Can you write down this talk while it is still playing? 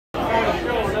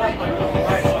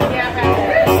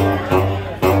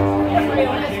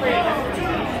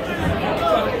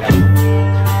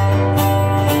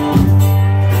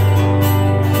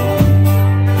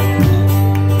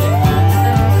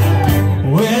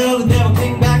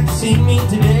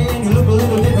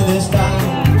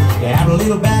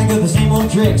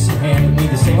tricks and handed me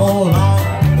the same old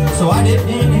line. So I dipped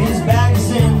into his bag of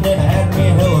sin and I had me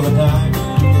a hell of a time.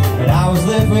 But I was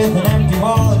left with an empty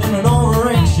wallet and an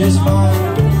over-anxious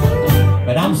mind.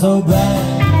 But I'm so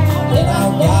glad that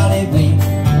I've got it beat.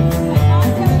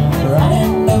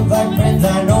 Riding up like friends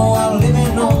I know while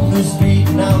living on the street.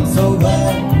 And I'm so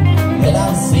glad that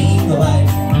I've seen the light.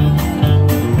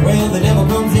 Well, the devil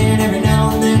comes in every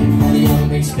now and then. How do you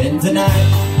want me to spend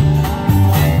tonight?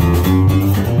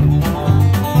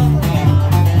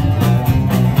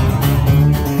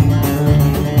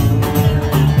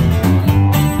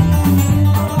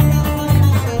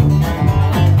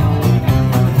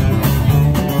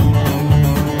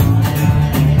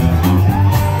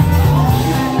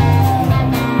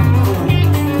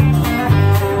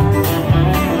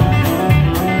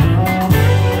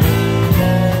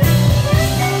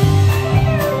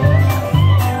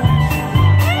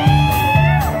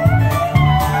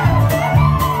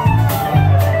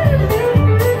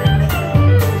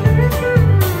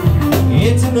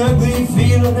 It's an ugly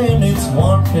feeling and it's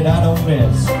one that I don't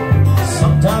miss.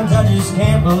 Sometimes I just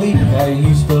can't believe how you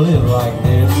used to live like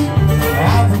this.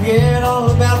 I forget all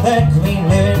about that clean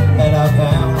living that I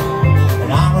found,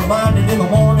 and I'm reminded in the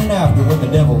morning after when the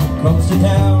devil comes to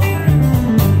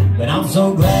town. But I'm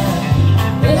so glad